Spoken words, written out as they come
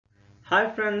Hi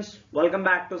friends, welcome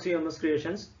back to Syllabus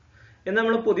Creations. In the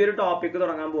topic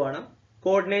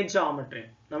coordinate geometry.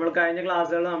 We will class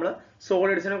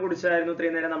solids in the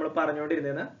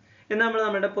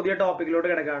topic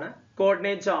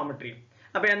coordinate geometry.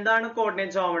 Now,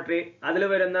 coordinate geometry?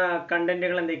 That's content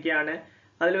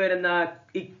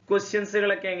questions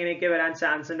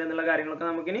chance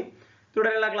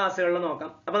തുടരെയുള്ള ക്ലാസ്സുകളിൽ നോക്കാം.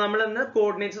 അപ്പോൾ നമ്മൾ ഇന്ന്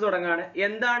coordinates തുടങ്ങാണ്.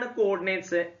 എന്താണ്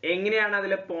coordinates? എങ്ങനെയാണ്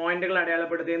അതിലെ പോയിന്റുകൾ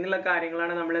അടയാളപ്പെടുത്തുക എന്നുള്ള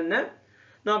കാര്യങ്ങളാണ് നമ്മൾ ഇന്ന്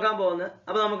നോക്കാൻ പോകുന്നത്.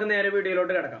 അപ്പോൾ നമുക്ക് നേരെ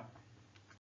വീഡിയോയിലോട്ട് കിടക്കാം.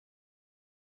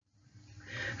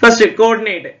 First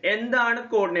coordinate. എന്താണ്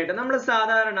കോർഡിനേറ്റ്? നമ്മൾ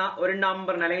സാധാരണ ഒരു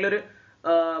നമ്പറിന് അല്ലെങ്കിൽ ഒരു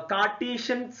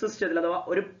കാർട്ടീഷ്യൻ സിസ്റ്റത്തിൽ അഥവാ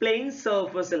ഒരു പ്ലെയിൻ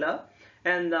സർഫസിൽ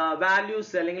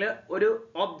വാല്യൂസ് അല്ലെങ്കിൽ ഒരു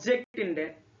ഒബ്ജക്റ്റിന്റെ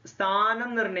സ്ഥാനം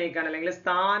നിർണ്ണയിക്കാൻ അല്ലെങ്കിൽ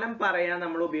സ്ഥാനം പറയാൻ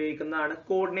നമ്മൾ ഉപയോഗിക്കുന്നതാണ്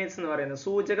കോർഡിനേറ്റ്സ് എന്ന് പറയുന്നത്.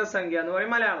 സൂചക സംഖ്യ എന്ന്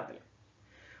പറയും മലയാളത്തിൽ.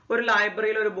 ഒരു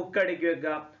ലൈബ്രറിയിൽ ഒരു ബുക്ക് അടുക്കി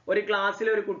വെക്കുക, ഒരു ക്ലാസ്സിൽ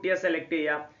ഒരു കുട്ടിയെ സെലക്ട്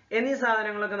ചെയ്യുക എന്നീ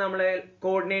സാധനങ്ങളൊക്കെ നമ്മൾ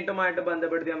കോർഡിനേറ്റുമായിട്ട്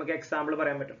ബന്ധപ്പെടുത്തി നമുക്ക് എക്സാമ്പിൾ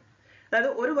പറയാൻ പറ്റും. അതായത്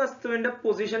ഒരു വസ്തുവിന്റെ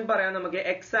പൊസിഷൻ പറയാൻ നമുക്ക്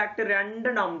എക്സാക്ട്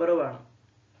 2 നമ്പർ വേണം.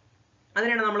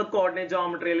 അതിനാണ് നമ്മൾ കോർഡിനേറ്റ്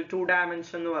ജോമെട്രിയിൽ 2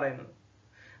 ഡയമെൻഷൻ എന്ന് പറയുന്നത്.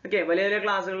 ഓക്കെ, വലിയ വലിയ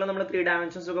ക്ലാസ്സുകളിൽ നമ്മൾ 3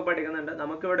 ഡയമെൻഷൻസ് ഒക്കെ പഠിക്കുന്നുണ്ട്.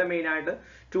 നമുക്ക് ഇവിടെ മെയിൻ ആയിട്ട്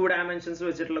 2 ഡയമെൻഷൻസ്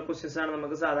വെച്ചിട്ടുള്ള ക്വസ്റ്റ്യൻസ് ആണ്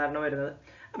നമുക്ക് സാധാരണ വരുന്നത്.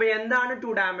 അപ്പൊ എന്താണ്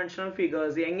 2 ഡയമെൻഷണൽ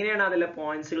ഫിഗേഴ്സ്, എങ്ങനെയാണ് അതിലെ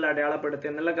പോയിന്റ്സുകൾ അടയാളപ്പെടുത്തുക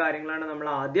എന്നുള്ള കാര്യങ്ങളാണ് നമ്മൾ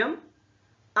ആദ്യം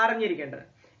അറിഞ്ഞിരിക്കേണ്ടത്.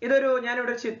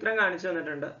 ഞാനിവിടെ ചിത്രം കാണിച്ചു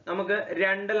തന്നിട്ടുണ്ട്. നമുക്ക്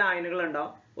 2 ലൈനുകൾ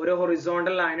ഉണ്ടാവും. ഒരു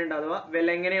ഹൊറിസോണ്ടൽ ലൈൻ ഉണ്ട്, അഥവാ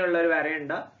വെലങ്ങനെയുള്ള ഒരു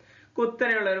വരയുണ്ട്,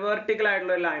 കുത്തനെയുള്ള ഒരു വെർട്ടിക്കൽ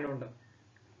ആയിട്ടുള്ള ഒരു ലൈനും ഉണ്ട്.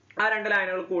 ആ 2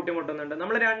 ലൈനുകൾ കൂട്ടിമുട്ടുന്നുണ്ട്.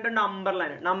 നമ്മൾ 2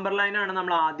 നമ്പർ ലൈനാണ്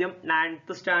നമ്മൾ ആദ്യം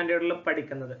 9th സ്റ്റാൻഡേർഡിൽ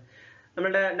പഠിക്കുന്നത്.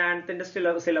 നമ്മുടെ 9th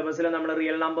സിലബസിൽ നമ്മൾ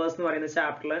റിയൽ നമ്പേഴ്സ് എന്ന് പറയുന്ന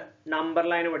ചാപ്റ്ററിൽ നമ്പർ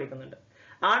ലൈൻ പഠിക്കുന്നുണ്ട്.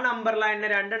 ആ നമ്പർ ലൈനിന്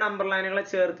 2 നമ്പർ ലൈനുകളെ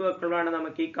ചേർത്ത് വെക്കുമ്പോഴാണ്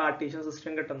നമുക്ക് ഈ കാർട്ടീഷ്യൻ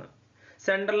സിസ്റ്റം കിട്ടുന്നത്.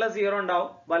 സെന്ററിൽ 0 ഉണ്ടാവും.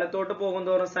 വലത്തോട്ട്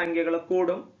പോകുന്തോറും സംഖ്യകൾ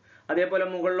കൂടും. അതേപോലെ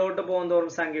മുകളിലോട്ട്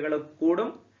പോകുന്തോറും സംഖ്യകൾ കൂടും.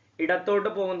 ഇടത്തോട്ട്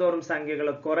പോകുന്തോറും സംഖ്യകൾ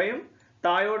കുറയും.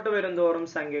 താഴോട്ട് വരുന്തോറും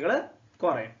സംഖ്യകൾ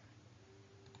കുറയും.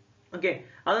 ഓക്കെ,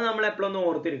 അത് നമ്മൾ എപ്പോഴും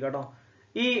ഓർത്തിരിക്കും കേട്ടോ.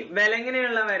 ഈ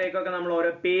വിലങ്ങനെയുള്ള വരയ്ക്കൊക്കെ നമ്മൾ ഓരോ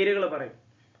പേരുകൾ പറയും.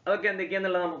 അതൊക്കെ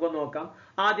എന്തൊക്കെയാന്നുള്ളത് നമുക്കൊന്ന് നോക്കാം.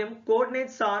 ആദ്യം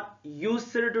coordinates are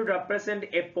used to represent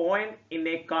A point in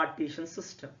A Cartesian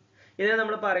system. ഇതിനെ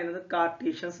നമ്മൾ പറയുന്നത്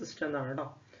കാർട്ടീഷ്യൻ സിസ്റ്റം എന്നാണ് കേട്ടോ.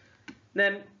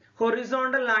 Then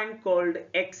horizontal line called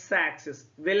X axis.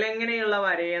 വിലങ്ങനെയുള്ള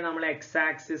വരയെ നമ്മൾ എക്സ്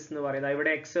ആക്സിസ് എന്ന് പറയുന്നത്.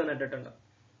 ഇവിടെ എക്സ് വന്നിട്ടുണ്ട്.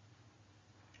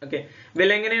 ഓക്കെ,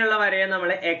 വിലങ്ങനെയുള്ള വരയെ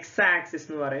നമ്മൾ എക്സ് ആക്സിസ്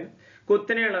എന്ന് പറയും.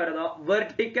 കുത്തനെയുള്ളവരതോ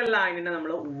വെർട്ടിക്കൽ ലൈനിനെ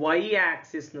നമ്മൾ വൈ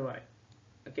ആക്സിസ് എന്ന് പറയും.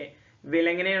 ഓക്കെ,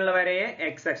 വിലങ്ങനെയുള്ള വരയെ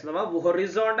എക്സ് ആക്സിസ് അഥവാ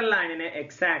ഹൊറിസോണ്ടൽ ലൈനിനെ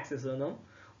എക്സ് ആക്സിസ് എന്നും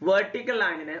വെർട്ടിക്കൽ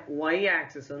ലൈനിനെ വൈ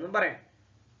ആക്സിസ് എന്നും പറയും.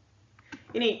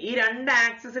 ഇനി ഈ 2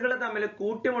 ആക്സിസുകൾ തമ്മിൽ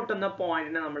കൂട്ടിമുട്ടുന്ന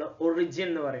പോയിന്റിനെ നമ്മൾ ഒറിജിൻ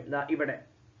എന്ന് പറയും. ഇവിടെ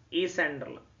ഈ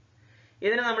സെന്ററിൽ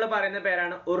ഇതിനെ നമ്മൾ പറയുന്ന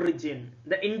പേരാണ് origin.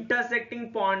 The intersecting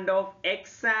point of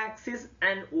X axis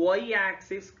and Y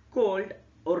axis called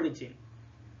origin.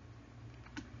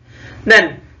 Then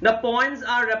the points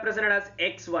are represented as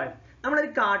x, y. നമ്മളൊരു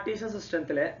കാർട്ടീഷ്യൻ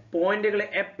സിസ്റ്റത്തിലെ പോയിന്റുകൾ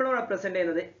എപ്പോഴും റെപ്രസെന്റ്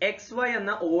ചെയ്യുന്നത് എക്സ് വൈ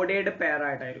എന്ന ഓർഡേർഡ് പെയർ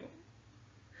ആയിട്ടായിരിക്കും.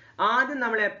 ആദ്യം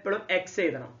നമ്മൾ എപ്പോഴും എക്സ്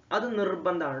എഴുതണം, അത്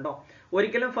നിർബന്ധമാണ് കേട്ടോ.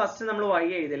 ഒരിക്കലും ഫസ്റ്റ് നമ്മൾ വൈ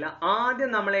എഴുതില്ല.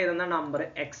 ആദ്യം നമ്മൾ എഴുതുന്ന നമ്പർ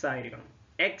എക്സ് ആയിരിക്കണം.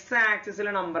 എക്സ്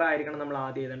ആക്സിസിലെ നമ്പർ ആയിരിക്കണം നമ്മൾ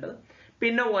ആദ്യം എഴുതേണ്ടത്.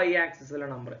 പിന്നെ വൈ ആക്സിസിലെ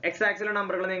നമ്പർ. എക്സ് ആക്സിസിലെ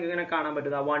നമ്പറുകൾ നിങ്ങൾക്ക് ഇങ്ങനെ കാണാൻ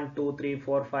പറ്റുക 1 2 3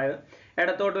 4 5.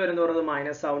 ഇടത്തോട്ട് വരുന്നതോറും അത്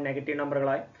മൈനസ് ആവും, നെഗറ്റീവ്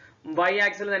നമ്പറുകളായി. വൈ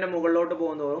ആക്സിൽ തന്നെ മുകളിലോട്ട്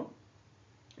പോകുന്നതോറും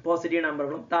പോസിറ്റീവ്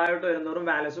നമ്പറുകളും, താഴോട്ട് വരുന്നതോറും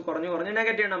വാല്യൂസ് കുറഞ്ഞ്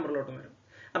നെഗറ്റീവ് നമ്പറിലോട്ടും വരും.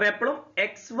 അപ്പൊ എപ്പോഴും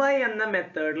എക്സ് വൈ എന്ന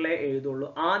മെത്തേഡിലെ എഴുതുള്ളൂ.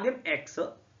 ആദ്യം X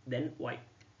then Y.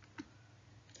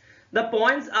 The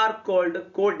points are called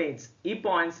coordinates. ഈ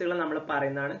പോയിന്റ്സുകൾ നമ്മൾ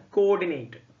പറയുന്നതാണ്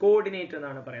കോർഡിനേറ്റ്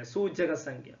എന്നാണ് പറയാ, സൂചക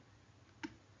സംഖ്യ.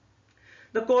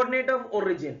 The coordinate of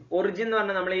origin. Origin എന്ന്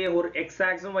പറഞ്ഞാൽ നമ്മൾ ഈ എക്സ്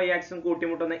ആക്സും വൈ ആക്സും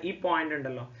കൂട്ടിമുട്ടുന്ന ഈ പോയിന്റ്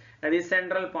ഉണ്ടല്ലോ, അതായത് ഈ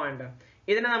സെൻട്രൽ പോയിന്റ്,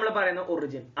 ഇതിനെ നമ്മൾ പറയുന്ന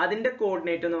ഒറിജിൻ. അതിന്റെ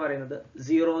കോർഡിനേറ്റ് എന്ന് പറയുന്നത്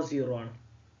 0 0 ആണ്.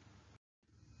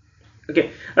 Okay,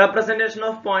 representation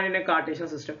of point in A Cartesian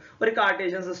system. ഒരു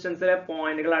കാർട്ടീഷ്യൻ സിസ്റ്റത്തിലെ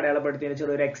പോയിന്റുകൾ അടയാളപ്പെടുത്തിയതിന്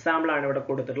ഒരു എക്സാമ്പിൾ ആണ് ഇവിടെ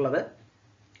കൊടുത്തിട്ടുള്ളത്.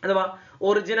 അഥവാ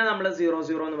ഒറിജിനെ നമ്മൾ 0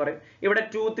 0 എന്ന് പറയും. ഇവിടെ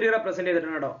 2 3 റെപ്രസെന്റ്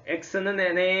ചെയ്തിട്ടുണ്ട് കേട്ടോ. എക്സ്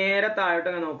നേരെ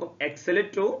താഴോട്ട് നോക്കും, എക്സിൽ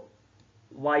 2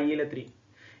 വൈയിൽ 3.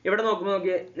 ഇവിടെ നോക്കുമ്പോൾ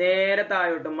നോക്കിയേ, നേരെ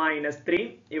താഴോട്ട് -3,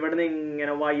 ഇവിടുന്ന്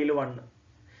ഇങ്ങനെ വൈയിൽ 1.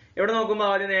 ഇവിടെ നോക്കുമ്പോൾ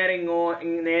ആദ്യം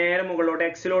നേരെ മുകളിലോട്ട്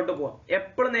എക്സിലോട്ട് പോവാം.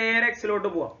 എപ്പോഴും നേരെ എക്സിലോട്ട്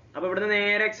പോവാം. അപ്പൊ ഇവിടുന്ന്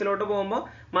നേരെ എക്സിലോട്ട് പോകുമ്പോൾ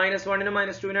 -1നും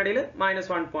 -2നും ഇടയിൽ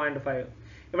 -1.5.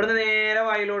 ഇവിടുന്ന് നേരെ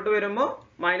വൈയിലോട്ട് വരുമ്പോൾ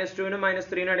 -2നും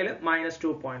 -3നും ഇടയിൽ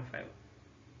 -2.5.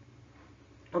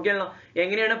 ഓക്കെ ആണല്ലോ.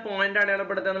 എങ്ങനെയാണ് പോയിന്റ്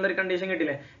അടയാളപ്പെടുത്തുക എന്നുള്ളൊരു കണ്ടീഷൻ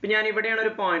കിട്ടില്ലേ. ഇപ്പൊ ഞാൻ ഇവിടെയാണ്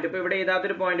ഒരു പോയിന്റ്, ഇപ്പൊ ഇവിടെ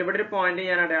ഇതാത്തൊരു പോയിന്റ്, ഇവിടെ ഒരു പോയിന്റ്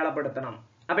ഞാൻ അടയാളപ്പെടുത്തണം.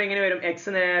 അപ്പൊ എങ്ങനെ വരും?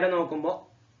 എക്സ് നേരെ നോക്കുമ്പോൾ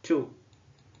 2,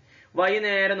 വൈ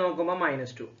നേരെ നോക്കുമ്പോൾ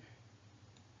 -2.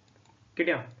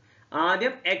 കിട്ടിയോ?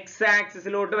 ആദ്യം എക്സ്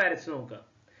ആക്സിസിലോട്ട് വരച്ച് നോക്കുക,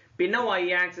 പിന്നെ വൈ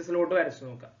ആക്സിസിലോട്ട് വരച്ച്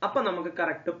നോക്കുക. അപ്പൊ നമുക്ക്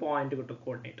കറക്റ്റ് പോയിന്റ് കിട്ടും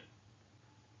കോർഡിനേറ്റ്.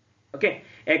 ഓക്കെ,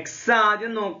 എക്സ്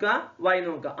ആദ്യം നോക്കുക, വൈ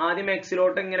നോക്കുക. ആദ്യം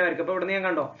എക്സിലോട്ട് ഇങ്ങനെ വരയ്ക്കുക. അപ്പൊ ഇവിടെ ഞാൻ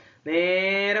കണ്ടോ,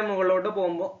 നേരെ മുകളിലോട്ട്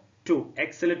പോകുമ്പോൾ 2,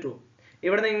 എക്സിൽ 2.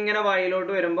 ഇവിടെ നിന്ന് ഇങ്ങനെ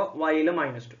വൈയിലോട്ട് വരുമ്പോൾ വൈയിൽ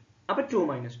 -2. അപ്പൊ 2 -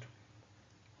 2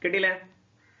 കിട്ടിയില്ലേ?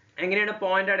 എങ്ങനെയാണ്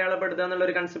പോയിന്റ് അടയാളപ്പെടുത്തുക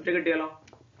എന്നുള്ളൊരു കൺസെപ്റ്റ് കിട്ടിയല്ലോ.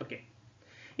 ഓക്കെ,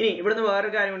 ഇനി ഇവിടുന്ന്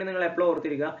വേറൊരു കാര്യം കൂടി നിങ്ങൾ എപ്പോഴും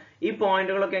ഓർത്തിരിക്കുക. ഈ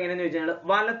പോയിന്റുകളൊക്കെ എങ്ങനെയാന്ന് ചോദിച്ചു കഴിഞ്ഞാൽ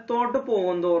വലത്തോട്ട്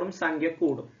പോകുന്തോറും സംഖ്യ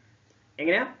കൂടും.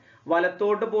 എങ്ങനെയാ?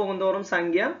 വലത്തോട്ട് പോകുന്തോറും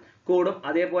സംഖ്യ കൂടും.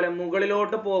 അതേപോലെ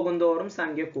മുകളിലോട്ട് പോകുന്തോറും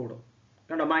സംഖ്യ കൂടും.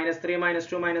 കണ്ടോ, -3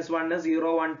 -2 -1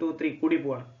 0 1 2 3 കൂടി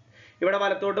പോവാണ്. ഇവിടെ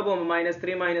വലത്തോട്ട് പോകുമ്പോൾ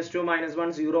 -3 -2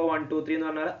 -1 0 1 2 3 എന്ന്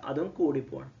പറഞ്ഞാൽ അതും കൂടി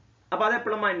പോവാണ്. അപ്പൊ അത്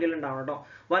എപ്പോഴും മൈൻഡിൽ ഉണ്ടാവണം കേട്ടോ.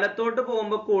 വലത്തോട്ട്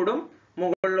പോകുമ്പോൾ കൂടും,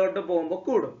 മുകളിലോട്ട് പോകുമ്പോൾ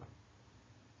കൂടും.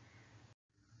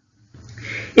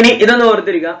 ഇനി ഇതൊന്ന്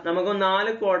ഓർത്തിരിക്കുക. നമുക്ക്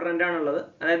 4 ക്വാഡ്രന്റ് ആണുള്ളത്.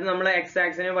 അതായത് നമ്മൾ എക്സ്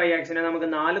ആക്സിനെ വൈ ആക്സിനെ നമുക്ക്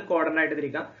 4 ക്വാഡ്രന്റ് ആയിട്ട്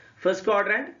തിരിക്കാം. First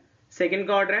quadrant, second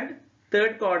quadrant,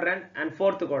 third quadrant and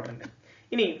fourth quadrant.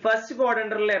 ഇനി ഫസ്റ്റ്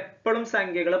ക്വാഡ്രന്റിൽ എപ്പോഴും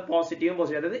സംഖ്യകൾ പോസിറ്റീവും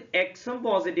പോസിറ്റീവ്, അതായത് എക്സും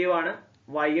പോസിറ്റീവ് ആണ്,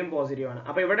 വൈയും പോസിറ്റീവ് ആണ്.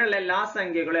 അപ്പൊ ഇവിടെയുള്ള എല്ലാ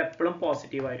സംഖ്യകളും എപ്പോഴും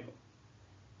പോസിറ്റീവ് ആയിരിക്കും.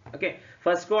 ഓക്കെ,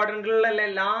 ഫസ്റ്റ് ക്വാഡ്രന്റിലുള്ള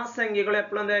എല്ലാ സംഖ്യകളും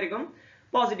എപ്പോഴും എന്തായിരിക്കും?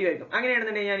 പോസിറ്റീവ് ആയിരിക്കും.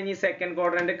 അങ്ങനെയാണെന്നുണ്ടെങ്കിൽ ഞാൻ ഇനി സെക്കൻഡ്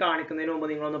ക്വാഡ്രന്റ് കാണിക്കുന്നതിന് മുമ്പ്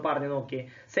നിങ്ങളൊന്ന് പറഞ്ഞു നോക്കിയേ.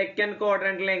 സെക്കൻഡ്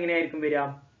ക്വാഡ്രന്റിൽ എങ്ങനെയായിരിക്കും വരിക?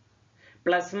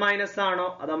 പ്ലസ് മൈനസ് ആണോ,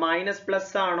 അതോ മൈനസ്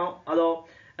പ്ലസ് ആണോ, അതോ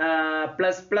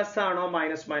പ്ലസ് പ്ലസ് ആണോ,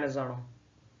 മൈനസ് മൈനസ് ആണോ?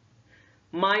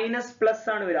 മൈനസ് പ്ലസ്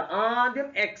ആണ് വരിക. ആദ്യം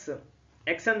എക്സ്,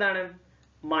 എക്സ് എന്താണ്?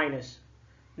 Minus,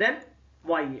 then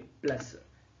Y plus.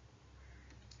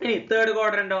 ഇനി തേർഡ്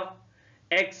ക്വാഡ്രന്റോ,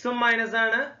 എക്സും മൈനസ്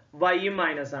ആണ്, വൈയും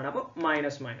മൈനസ് ആണ്. അപ്പൊ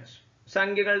മൈനസ് മൈനസ്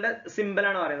സംഖ്യകളുടെ സിമ്പിൾ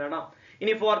ആണ് പറയുന്നത് കേട്ടോ.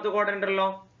 ഇനി ഫോർത്ത് ക്വാഡ്രന്റിലോ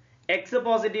എക്സ്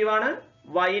പോസിറ്റീവ് ആണ്,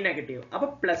 വൈ നെഗറ്റീവ്. അപ്പൊ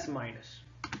പ്ലസ് മൈനസ്.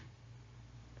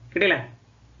 കിട്ടിയില്ലേ?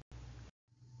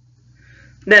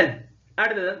 Then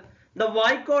അടുത്തത് the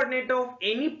y coordinate of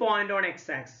any point on x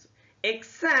axis. x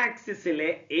ആക്സിസിലെ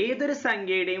ഏതൊരു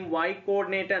സംഖ്യയുടെയും y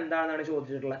കോർഡിനേറ്റ് എന്താണെന്നാണ്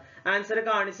ചോദിച്ചിട്ടുള്ളത്. ആൻസർ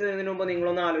കാണിച്ചു തരുന്നതിന് മുമ്പ്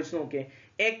നിങ്ങളൊന്ന് ആലോചിച്ച് നോക്കിയേ.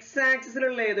 x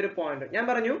ആക്സിസിലുള്ള ഏതൊരു പോയിന്റ്, ഞാൻ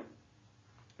പറഞ്ഞു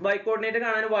y കോർഡിനേറ്റ്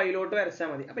കാണാൻ വൈയിലോട്ട് വരച്ചാൽ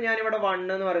മതി. അപ്പൊ ഞാൻ ഇവിടെ 1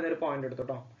 എന്ന് പറയുന്ന ഒരു പോയിന്റ്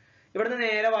എടുത്തോട്ടോ. ഇവിടുന്ന്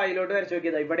നേരെ വൈയിലോട്ട് വരച്ച്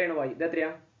നോക്കിയതാ. ഇവിടെയാണ് y, ഇത്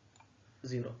എത്രയാ?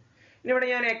 0. ഇനി ഇവിടെ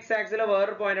ഞാൻ x ആക്സിലെ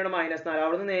വേറൊരു പോയിന്റ് ആണ് -4.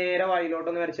 അവിടുന്ന് നേരെ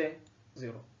വൈയിലോട്ടൊന്ന് വരച്ചേ,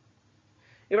 0.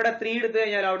 ഇവിടെ 3 എടുത്തു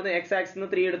കഴിഞ്ഞാൽ അവിടുന്ന് x ആക്സിൽ നിന്ന്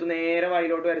 3 എടുത്തു നേരെ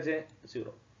വൈയിലോട്ട് വരച്ച്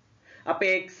 0. അപ്പൊ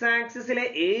x ആക്സിസിലെ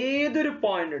ഏതൊരു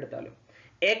പോയിന്റ് എടുത്താലും,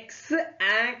 x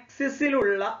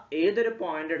ആക്സിസിലുള്ള ഏതൊരു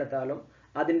പോയിന്റ് എടുത്താലും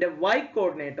അതിന്റെ y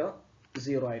കോർഡിനേറ്റ്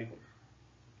 0 ആയിരിക്കും.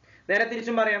 നേരെ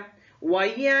തിരിച്ചും പറയാം,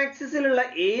 y ആക്സിസിലുള്ള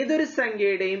ഏതൊരു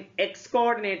സംഖ്യയുടെയും x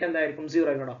കോർഡിനേറ്റ് എന്തായിരിക്കും? 0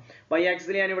 ആയിരിക്കും. y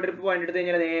ആക്സിസിൽ ഞാൻ ഇവിടെ ഒരു പോയിന്റ് എടുത്തു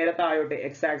കഴിഞ്ഞാൽ നേരെ താഴോട്ട്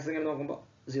x ആക്സിസ് ഇങ്ങനെ നോക്കുമ്പോൾ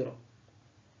 0.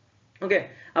 ഓക്കെ,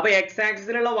 അപ്പൊ x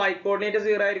ആക്സിസിലുള്ള y കോർഡിനേറ്റ്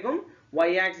 0 ആയിരിക്കും,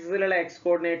 y ആക്സിസിലുള്ള x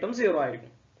കോർഡിനേറ്റും 0 ആയിരിക്കും.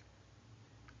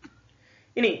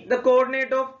 ഇനി the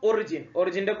coordinate of origin,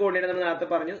 ഒറിജിന്റെ coordinate നമ്മൾ നേരത്തെ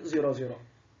പറഞ്ഞു 0 0.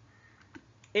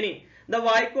 ഇനി the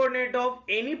y coordinate of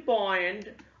any point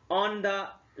on the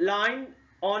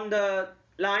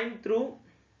line through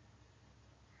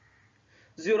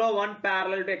 0 1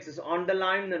 parallel to axis. on the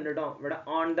line എന്നുണ്ട് കേട്ടോ. ഇവിടെ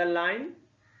on the line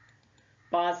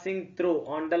passing through,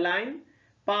 on the line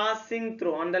passing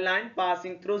through, on the line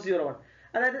passing through 0 1.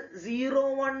 അതായത് 0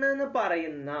 1 എന്ന്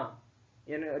പറയുന്ന,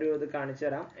 ഞാൻ ഒരു ഇത് കാണിച്ചു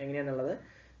തരാം എങ്ങനെയാന്നുള്ളത്.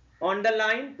 on the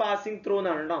line passing through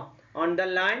എന്നാണ് കേട്ടോ. on the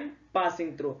line passing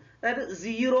through, അതായത്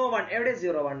 0 1. എവിടെ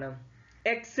 0 1?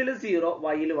 എക്സിൽ 0,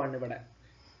 വൈയിൽ 1. ഇവിടെ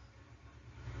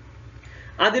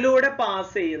അതിലൂടെ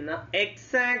പാസ് ചെയ്യുന്ന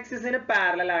എക്സ് ആക്സിസിന്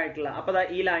പാരലൽ ആയിട്ടുള്ള, അപ്പൊ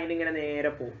ഈ ലൈൻ ഇങ്ങനെ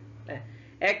നേരെ പോകും.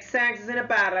 എക്സ് ആക്സിസിന്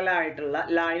പാരലൽ ആയിട്ടുള്ള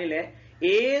ലൈനിലെ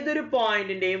ഏതൊരു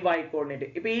പോയിന്റിന്റെയും y കോർഡിനേറ്റ്,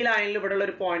 ഇപ്പൊ ഈ ലൈനിൽ ഇവിടെ ഉള്ള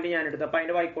ഒരു പോയിന്റ് ഞാൻ എടുത്തു, അപ്പൊ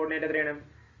അതിന്റെ y കോർഡിനേറ്റ് എത്രയാണ്?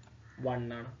 1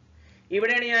 ആണ്.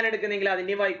 ഇവിടെയാണ് ഞാൻ എടുക്കുന്നെങ്കിൽ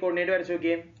അതിന്റെ y കോർഡിനേറ്റ് വരച്ചു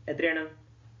നോക്കിയേ, എത്രയാണ്?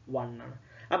 1 ആണ്.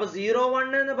 അപ്പൊ 0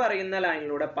 1 എന്ന് പറയുന്ന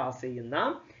ലൈനിലൂടെ പാസ് ചെയ്യുന്ന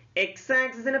എക്സ്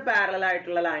ആക്സിസിന് പാരലൽ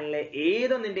ആയിട്ടുള്ള ലൈനിലെ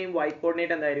ഏതൊന്നിന്റെയും y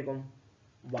കോർഡിനേറ്റ് എന്തായിരിക്കും?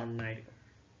 1 ആയിരിക്കും.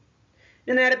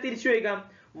 ഇനി നേരെ തിരിച്ചു ചോദിക്കാം,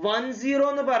 1 0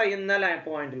 എന്ന് പറയുന്ന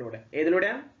പോയിന്റിലൂടെ,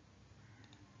 ഏതിലൂടെയാ?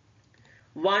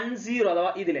 1 0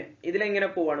 അഥവാ ഇതിലെങ്ങനെ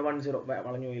പോവാണ്? 1 0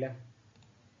 വളഞ്ഞു പോയില്ലേ?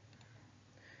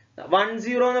 1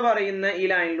 0 എന്ന് പറയുന്ന ഈ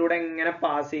ലൈനിലൂടെ എങ്ങനെ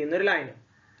പാസ് ചെയ്യുന്ന ഒരു ലൈൻ,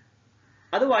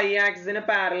 അത് y ആക്സിസിന്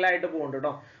പാരലൽ ആയിട്ട് പോകുന്നുണ്ട്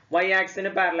കേട്ടോ. y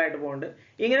ആക്സിസിന് പാരലൽ ആയിട്ട് പോകുന്നുണ്ട്.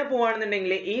 ഇങ്ങനെ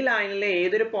പോവാണെന്നുണ്ടെങ്കിൽ ഈ ലൈനിലെ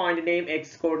ഏതൊരു പോയിന്റിന്റെയും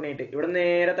x കോർഡിനേറ്റ്, ഇവിടെ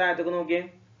നേരെ താഴത്തേക്ക് നോക്കിയേ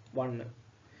 1.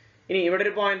 ഇനി ഇവിടെ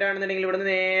ഒരു പോയിന്റ് ആണെന്നുണ്ടെങ്കിൽ ഇവിടെ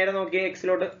നേരെ നോക്കിയേ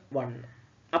എക്സിലോട്ട് 1.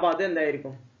 അപ്പൊ അത്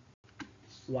എന്തായിരിക്കും?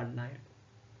 1 ആയിരിക്കും.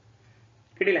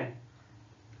 കിട്ടിയില്ലേ?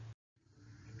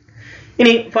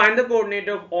 ഇനി find the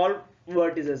coordinate of all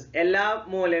vertices, എല്ലാ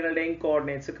മൂലകളുടെയും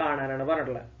കോർഡിനേറ്റ്സ് കാണാനാണ്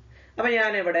പറഞ്ഞിട്ടുള്ളത്. അപ്പൊ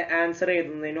ഞാൻ ഇവിടെ ആൻസർ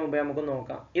എഴുതുന്നതിന് മുമ്പേ നമുക്ക്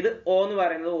നോക്കാം. ഇത് O എന്ന്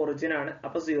പറയുന്നത് ഒറിജിൻ ആണ്,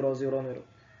 അപ്പൊ 0 0 എന്ന് വരും.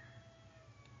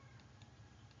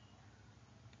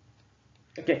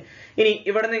 ഓക്കെ, ഇനി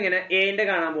ഇവിടെ നിന്ന് ഇങ്ങനെ എന്റെ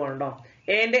കാണാൻ പോകണോ.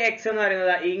 എന്റെ എക്സ് എന്ന്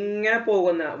പറയുന്നത് ഇങ്ങനെ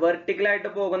പോകുന്ന വെർട്ടിക്കൽ ആയിട്ട്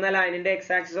പോകുന്ന ലൈനിന്റെ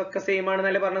എക്സ് ആക്സിസ് ഒക്കെ സെയിം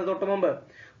ആണെന്നല്ലേ പറഞ്ഞത് തൊട്ട് മുമ്പ്.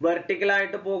 വെർട്ടിക്കൽ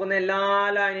ആയിട്ട് പോകുന്ന എല്ലാ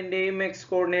ലൈനിന്റെയും എക്സ്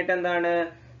കോർഡിനേറ്റ് എന്താണ്?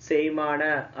 സെയിം ആണ്.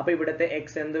 അപ്പൊ ഇവിടുത്തെ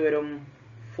എക്സ് എന്ത് വരും?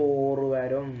 4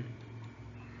 വരും.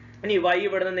 ഇനി y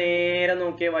ഇവിടുന്ന് നേരെ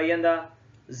നോക്കിയേ, y എന്താ?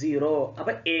 0.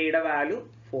 അപ്പൊ എയുടെ വാല്യൂ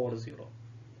 4 0.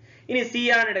 ഇനി സി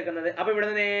ആണ് എടുക്കുന്നത്. അപ്പൊ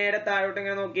ഇവിടുന്ന് നേരെ താഴോട്ട്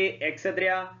ഇങ്ങനെ നോക്കി, എക്സ്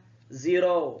എത്രയാ?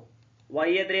 0.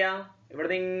 y എത്രയാ?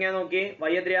 ഇവിടുന്ന് ഇങ്ങനെ നോക്കി,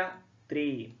 y എത്രയാ? 3.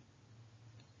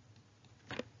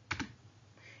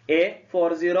 a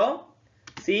 4 0,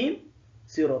 c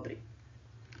 0 3.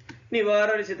 ഇനി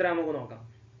വേറൊരു ചിത്രം നമുക്ക് നോക്കാം.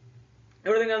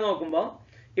 ഇവിടെ നിങ്ങൾ നോക്കുമ്പോ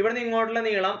ഇവിടുന്ന് ഇങ്ങോട്ടുള്ള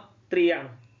നീളം 3 ആണ്.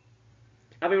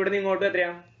 അപ്പൊ ഇവിടുന്ന് ഇങ്ങോട്ട്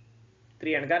എത്രയാ?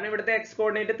 3 ആണ്. കാരണം ഇവിടുത്തെ എക്സ്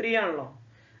കോർഡിനേറ്റ് 3 ആണല്ലോ.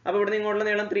 അപ്പൊ ഇവിടുന്ന് ഇങ്ങോട്ടുള്ള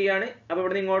നീളം 3 ആണ്. അപ്പൊ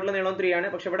ഇവിടുന്ന് ഇങ്ങോട്ടുള്ള നീളം 3 ആണ്.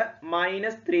 പക്ഷെ ഇവിടെ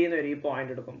 -3 എന്ന് വരും ഈ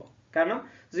പോയിന്റ് എടുക്കുമ്പോൾ. കാരണം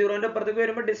 0ന്റെ അപ്പുറത്തേക്ക്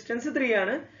വരുമ്പോൾ ഡിസ്റ്റൻസ് 3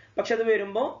 ആണ്. പക്ഷെ അത്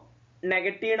വരുമ്പോൾ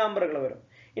നെഗറ്റീവ് നമ്പറുകൾ വരും.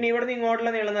 ഇനി ഇവിടുന്ന് ഇങ്ങോട്ടുള്ള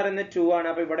നീളം എന്ന് പറയുന്നത് 2 ആണ്.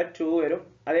 അപ്പൊ ഇവിടെ 2 വരും.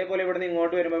 അതേപോലെ ഇവിടുന്ന്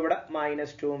ഇങ്ങോട്ട് വരുമ്പോൾ ഇവിടെ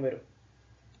 -2 വരും.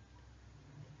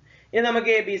 ഇനി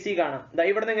നമുക്ക് ABC കാണാം.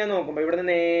 ഇവിടുന്ന് ഇങ്ങനെ നോക്കുമ്പോൾ ഇവിടുന്ന്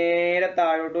നേരെ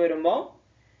താഴോട്ട് വരുമ്പോൾ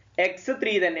എക്സ്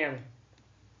 3 തന്നെയാണ്.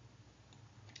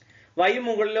 y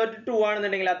മുകളിലോട്ട് 2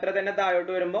 ആണെന്നുണ്ടെങ്കിൽ അത്ര തന്നെ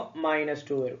താഴോട്ട് വരുമ്പോൾ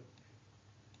 -2 വരും.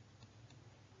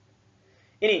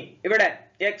 ഇനി ഇവിടെ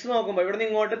x നോക്കുമ്പോൾ ഇവിടുന്ന്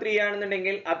ഇങ്ങോട്ട് 3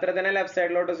 ആണെന്നുണ്ടെങ്കിൽ അത്ര തന്നെ ലെഫ്റ്റ്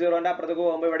സൈഡിലോട്ട് 0ന്റെ അപ്പുറത്തേക്ക്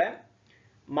പോകുമ്പോൾ ഇവിടെ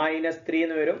 -3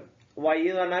 എന്ന് വരും. y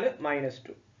എന്ന് പറഞ്ഞാൽ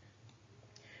 -2.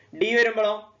 d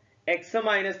വരുമ്പോഴോ x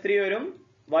 -3 വരും.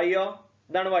 y ഓ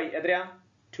ഇതാണ് y എത്രയാ?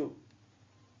 2.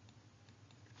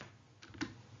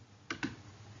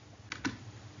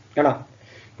 കേട്ടോ,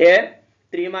 a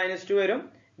 3 - 2 വരും.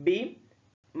 b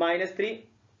 3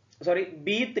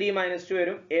 - 2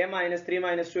 വരും. a -3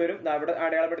 - 2 വരും. ഇവിടെ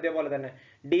അടയാളപ്പെടുത്തിയ പോലെ തന്നെ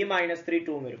d -3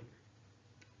 2 വരും.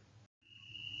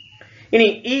 ഇനി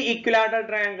ഈ ഇക്വിലാറ്ററൽ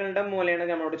ട്രയാങ്കിളിന്റെ മൂലയാണ്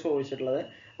നമ്മളോട് ചോദിച്ചിട്ടുള്ളത്.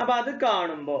 അപ്പൊ അത്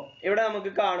കാണുമ്പോ ഇവിടെ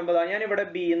നമുക്ക് കാണുമ്പോ ഞാൻ ഇവിടെ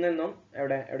b നിന്നും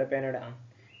എവിടെ പേന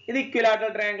ഇത്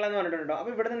ഇക്വിലാറ്ററൽ ട്രയാങ്കിൾ എന്ന് പറഞ്ഞിട്ടുണ്ടോ. അപ്പൊ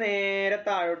ഇവിടുന്ന് നേരെ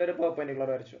താഴോട്ട് ഒരു പെർപെൻഡിക്കുലർ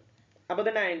വരച്ചു. അപ്പൊ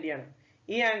ഇത് 90 ആണ്.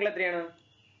 ഈ ആംഗിൾ എത്രയാണ്?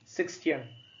 60 ആണ്.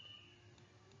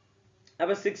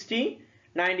 അപ്പൊ 60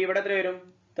 90 ഇവിടെ എത്ര വരും?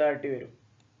 30 വരും.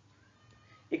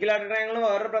 ഇക്വിലാറ്ററൽ ട്രയാങ്കിളിന്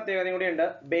വേറൊരു പ്രത്യേകതയും കൂടി ഉണ്ട്.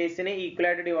 ബേസിനെ ഈക്വൽ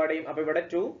ആയിട്ട് ഡിവൈഡ് ചെയ്യും. അപ്പൊ ഇവിടെ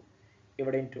 2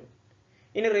 ഇവിടെയും 2.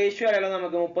 ഇനി റേഷ്യോ ആയാലോ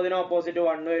നമുക്ക് 30ന് ഓപ്പോസിറ്റ്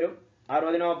 1 വരും.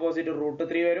 60ന് ഓപ്പോസിറ്റ്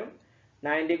 √3 വരും.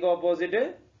 90ക്ക് ഓപ്പോസിറ്റ്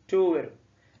 2 വരും.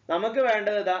 നമുക്ക്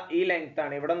വേണ്ടത് ഇതാ ഈ ലെങ്ത്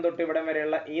ആണ്. ഇവിടെ തൊട്ട് ഇവിടെ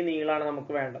വരെയുള്ള ഈ നീളാണ്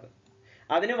നമുക്ക് വേണ്ടത്.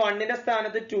 അതിന് 1ന്റെ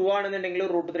സ്ഥാനത്ത് 2 ആണെന്നുണ്ടെങ്കിൽ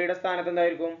 √3യുടെ സ്ഥാനത്ത്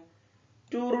എന്തായിരിക്കും?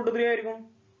 2√3 ആയിരിക്കും.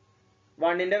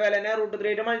 1ന്റെ വിലനെ √3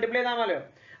 ആയിട്ട് മൾട്ടിപ്ലൈ ചെയ്താൽ.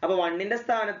 അപ്പൊ 1ന്റെ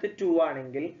സ്ഥാനത്ത് 2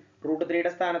 ആണെങ്കിൽ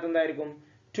 √3യുടെ സ്ഥാനത്ത് എന്തായിരിക്കും?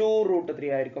 2√3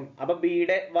 ആയിരിക്കും. അപ്പൊ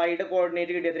ബിയുടെ വൈയുടെ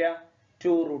കോർഡിനേറ്റ് കിട്ടിയ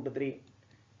 2√3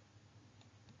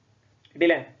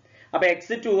 കിട്ടില്ലേ? അപ്പൊ x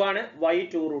 2 ആണ്, y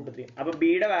 2√3. അപ്പൊ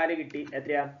ബിയുടെ വാല്യൂ കിട്ടി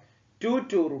എത്രയാ?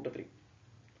 2√3.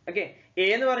 ഓക്കെ, a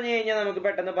എന്ന് പറഞ്ഞു കഴിഞ്ഞാൽ നമുക്ക്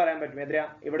പെട്ടെന്ന് പറയാൻ പറ്റും എത്രയാ?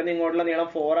 ഇവിടെ നിന്ന് ഇങ്ങോട്ടുള്ള നീളം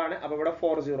 4 ആണ്. അപ്പൊ ഇവിടെ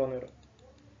 4 0 എന്ന് വരും.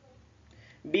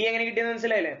 b എങ്ങനെ കിട്ടിയെന്ന്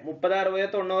മനസ്സിലായില്ലേ? 30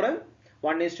 60 90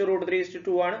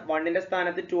 1:√3:2 ആണ്. 1ന്റെ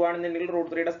സ്ഥാനത്ത് 2 ആണെന്നുണ്ടെങ്കിൽ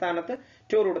 √3യുടെ സ്ഥാനത്ത്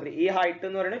 2√3. ഈ ഹൈറ്റ്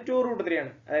എന്ന് പറയുന്നത് 2√3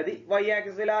 ആണ്. അതായത് y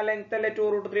ആക്സിസിൽ ആ ലെങ്ത് അല്ലേ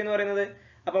 2√3 എന്ന് പറയുന്നത്.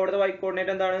 അപ്പൊ അവിടുത്തെ y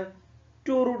കോർഡിനേറ്റ് എന്താണ്?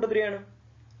 2√3 ആണ്.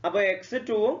 അപ്പൊ x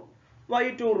 2 ഉം y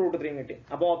 2√3 കിട്ടി.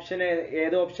 അപ്പൊ ഓപ്ഷൻ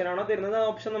ഏത് ഓപ്ഷൻ ആണോ തരുന്നത് ആ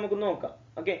ഓപ്ഷൻ നമുക്ക് നോക്കാം.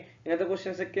 ഓക്കെ, ഇങ്ങനത്തെ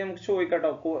ക്വസ്റ്റ്യൻസ് ഒക്കെ നമുക്ക് ചോദിക്കാട്ടോ.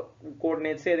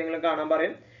 കോർഡിനേറ്റ്സ് ഏതെങ്കിലും കാണാൻ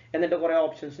പറയും, എന്നിട്ട് കുറെ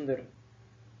ഓപ്ഷൻസും തരും.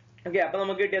 ഓക്കെ, അപ്പൊ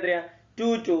നമുക്ക് കിട്ടിയ എത്രയാ?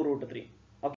 2√3.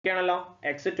 ഓക്കെ ആണല്ലോ.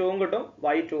 x 2 ഉം കിട്ടും,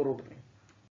 y 2√3.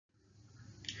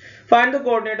 Find the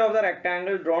coordinate of the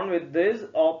rectangle drawn with these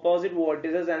opposite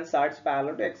vertices and sides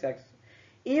parallel to x-axis.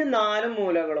 ഈ 4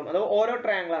 മൂലകളും അത് ഓരോ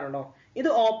ട്രയാങ്കിൾ ആണല്ലോ. ഇത്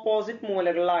ഓപ്പോസിറ്റ്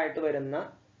മൂലകളിലായിട്ട് വരുന്ന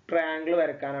ട്രയാങ്കിൾ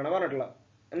വരയ്ക്കാനാണ് പറഞ്ഞിട്ടുള്ളത്.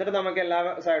 എന്നിട്ട് നമുക്ക് എല്ലാ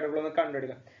സൈഡുകളും ഒന്ന്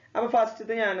കണ്ടുപിടിക്കാം. അപ്പൊ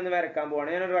ഫസ്റ്റ് ഞാനൊന്ന് വരയ്ക്കാൻ പോവാണ്.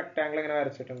 ഞാനൊരു റെക്ടാങ്കിൾ ഇങ്ങനെ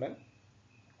വരച്ചിട്ടുണ്ട്.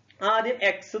 ആദ്യം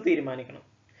x തീരുമാനിക്കണം.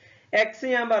 x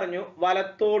ഞാൻ പറഞ്ഞു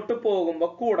വലത്തോട്ട്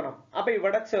പോകുമ്പോൾ കൂടണം. അപ്പൊ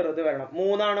ഇവിടെ ചെറുത് വരണം.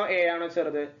 3 ആണോ a ആണോ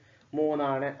ചെറുത്? 3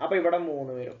 ആണ്. അപ്പൊ ഇവിടെ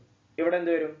 3 വരും. ഇവിടെ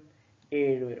എന്ത് വരും?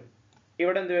 7 വരും.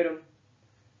 ഇവിടെ എന്ത് വരും?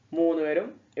 3 വരും.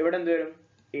 ഇവിടെ എന്ത് വരും?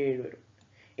 7 വരും.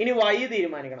 ഇനി y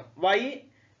തീരുമാനിക്കണം. y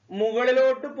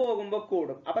മുകളിലോട്ട് പോകുമ്പോൾ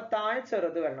കൂടും. അപ്പൊ താഴെ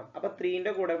ചെറുത് വരണം. അപ്പൊ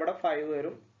 3ന്റെ കൂടെ ഇവിടെ 5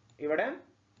 വരും. ഇവിടെ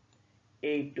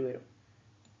 8 വരും.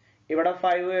 ഇവിടെ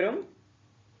 5 വരും.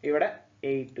 ഇവിടെ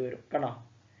 8 വരും. കണ്ടോ?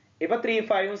 ഇപ്പൊ 3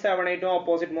 5 7 8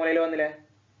 ഓപ്പോസിറ്റ് മൂലയിൽ വന്നില്ലേ?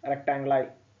 റെക്ടാങ്കിൾ ആയി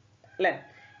അല്ലെ?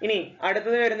 ഇനി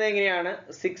അടുത്തത് വരുന്നത് എങ്ങനെയാണ്?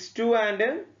 6 2 ആൻഡ്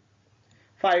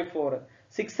 5 4.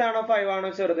 6 ആണോ 5 ആണോ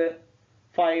ചെറുത്?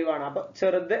 5 ആണ്. അപ്പൊ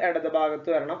ചെറുത് ഇടത് ഭാഗത്ത്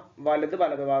വരണം, വലുത്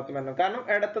വലത് ഭാഗത്ത് വരണം. കാരണം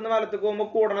ഇടത്തുനിന്ന് വലത്തേക്ക് പോകുമ്പോൾ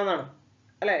കൂടണം എന്നാണ്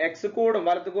അല്ലെ? x കൂടും,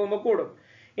 വലത്തേക്ക് പോകുമ്പോൾ കൂടും.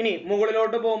 ഇനി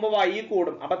മുകളിലോട്ട് പോകുമ്പോൾ y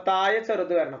കൂടും. അപ്പൊ താഴെ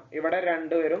ചെറുത് വരണം. ഇവിടെ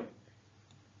 2 വരും.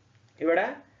 ഇവിടെ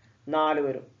 4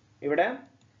 വരും, ഇവിടെ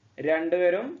 2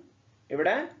 വരും,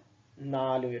 ഇവിടെ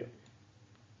 4 വരും.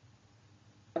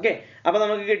 ഓക്കെ, അപ്പൊ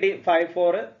നമുക്ക് കിട്ടി 5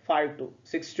 4 5 2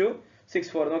 6 2 6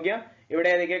 4. നോക്കിയാ ഇവിടെ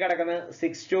ഏതൊക്കെയാ കിടക്കുന്നത്?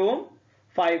 6 2 ഉം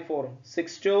 5 4 ഉം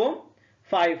 6 2 ഉം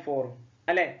 5 4 ഉം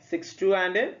അല്ലെ? 6 2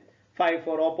 ആൻഡ് 5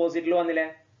 4 ഓപ്പോസിറ്റിൽ വന്നില്ലേ?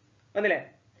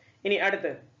 ഇനി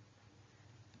അടുത്ത്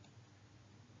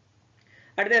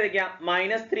ഏതൊക്കെയാ?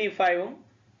 -3 5 ഉം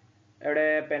എവിടെ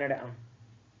പെനയുടെ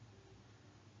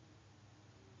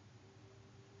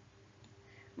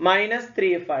 -3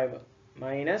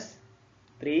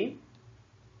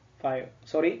 5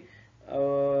 സോറി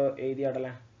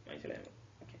എഴുതിയാടല്ലേ,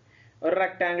 ഒരു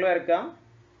റെക്ടാംഗിൾ വരക്കാം.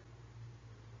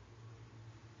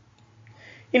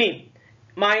 ഇനി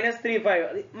 -3 5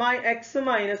 x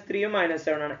 -3 ഉം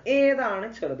 -7 ആണ്. ഏതാണ്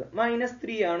ചെറുത്?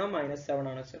 -3 ആണോ -7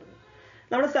 ആണോ ചെറുത്?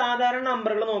 നമ്മൾ സാധാരണ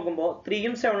നമ്പറുകൾ നോക്കുമ്പോൾ 3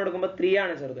 ഉം 7 എടുക്കുമ്പോൾ 3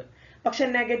 ആണ് ചെറുത്. പക്ഷെ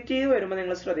നെഗറ്റീവ് വരുമ്പോൾ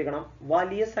നിങ്ങൾ ശ്രദ്ധിക്കണം,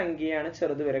 വലിയ സംഖ്യയാണ്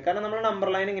ചെറുത് വരിക. കാരണം നമ്മുടെ നമ്പർ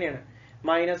ലൈൻ ഇങ്ങനെയാണ്,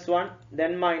 -1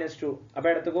 then -2. അപ്പൊ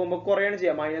ഇടത്തേക്ക് പോകുമ്പോൾ കുറയാണ്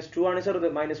ചെയ്യുക. -2 ആണ് ചെറുത്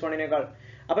 -1നേക്കാൾ.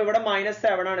 അപ്പൊ ഇവിടെ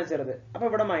 -7 ആണ് ചെറുത്. അപ്പൊ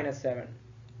ഇവിടെ -7,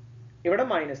 ഇവിടെ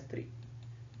 -3,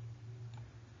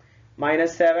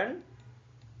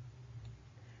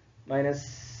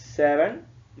 -7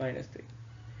 -3.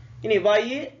 ഇനി y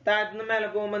താഴത്തുനിന്ന്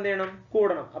മേലേക്ക് പോകുമ്പോൾ എന്ത് ചെയ്യണം?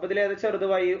 കൂടണം. അപ്പൊ ഇതിൽ ഏത് ചെറുത്?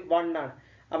 y 1 ആണ്.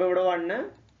 അപ്പൊ ഇവിടെ 1,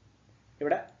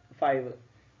 ഇവിടെ 5,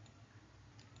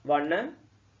 1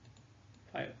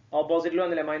 5 ഓപ്പോസിറ്റിൽ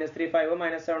വന്നില്ലേ? -3 5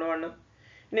 -7 1.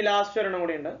 ഇനി ലാസ്റ്റ് ഒരെണ്ണം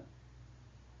കൂടി ഉണ്ട്.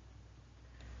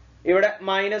 ഇവിടെ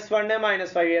 -1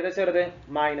 -5 ഏതാ ചെറുത്?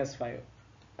 -5.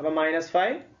 അപ്പൊ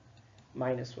 -5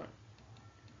 -1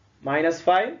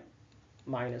 -5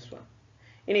 -1.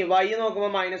 ഇനി y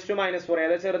നോക്കുമ്പോൾ -2 -4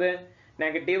 ഏതാ ചെറുത്?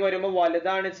 നെഗറ്റീവ് വരുമ്പോൾ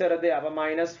വലുതാണ് ചെറുത്. അപ്പൊ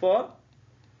 -4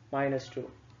 -2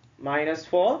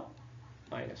 -4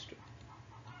 -2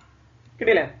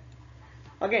 കിട്ടിയില്ലേ?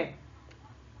 ഓക്കെ,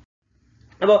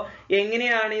 അപ്പൊ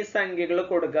എങ്ങനെയാണ് ഈ സംഖ്യകൾ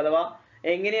കൊടുക്കുക, അഥവാ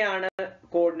എങ്ങനെയാണ്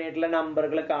കോർഡിനേറ്റിലെ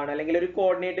നമ്പറുകൾ കാണുക, അല്ലെങ്കിൽ ഒരു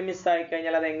കോർഡിനേറ്റ് മിസ്സായി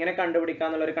കഴിഞ്ഞാൽ അത് എങ്ങനെ കണ്ടുപിടിക്കുക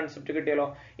എന്നുള്ള ഒരു കൺസെപ്റ്റ് കിട്ടിയല്ലോ.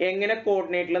 എങ്ങനെ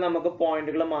കോർഡിനേറ്റിൽ നമുക്ക്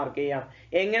പോയിന്റുകൾ മാർക്ക് ചെയ്യാം,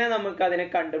 എങ്ങനെ നമുക്ക് അതിനെ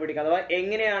കണ്ടുപിടിക്കാം, അഥവാ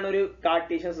എങ്ങനെയാണ് ഒരു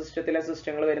കാർട്ടീഷ്യൻ സിസ്റ്റത്തിലെ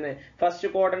സിസ്റ്റങ്ങൾ വരുന്നത്.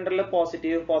 First ക്വാഡ്രന്റിൽ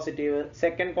positive,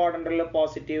 second ക്വാഡ്രന്റിൽ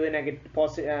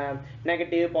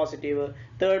negative positive,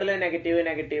 തേർഡില്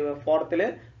negative, ഫോർത്തില്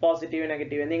positive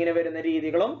എന്നിങ്ങനെ വരുന്ന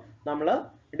രീതികളും നമ്മൾ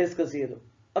ഡിസ്കസ് ചെയ്തു.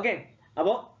 ഓക്കെ,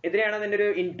 അപ്പോൾ ഇതിനെയാണ് അതിന്റെ ഒരു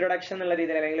ഇൻട്രൊഡക്ഷൻ എന്നുള്ള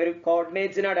രീതിയിൽ, അല്ലെങ്കിൽ ഒരു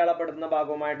കോർഡിനേറ്റ്സിനെ അടയാളപ്പെടുത്തുന്ന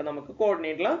ഭാഗവുമായിട്ട് നമുക്ക്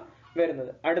കോർഡിനേറ്റിൽ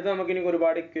വരുന്നത്. അടുത്ത് നമുക്ക് ഇനി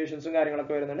ഒരുപാട് ഇക്വേഷൻസും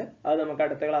കാര്യങ്ങളൊക്കെ വരുന്നുണ്ട്. അത് നമുക്ക്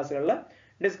അടുത്ത ക്ലാസ്സുകളിൽ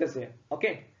ഡിസ്കസ് ചെയ്യാം.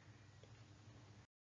 ഓക്കെ.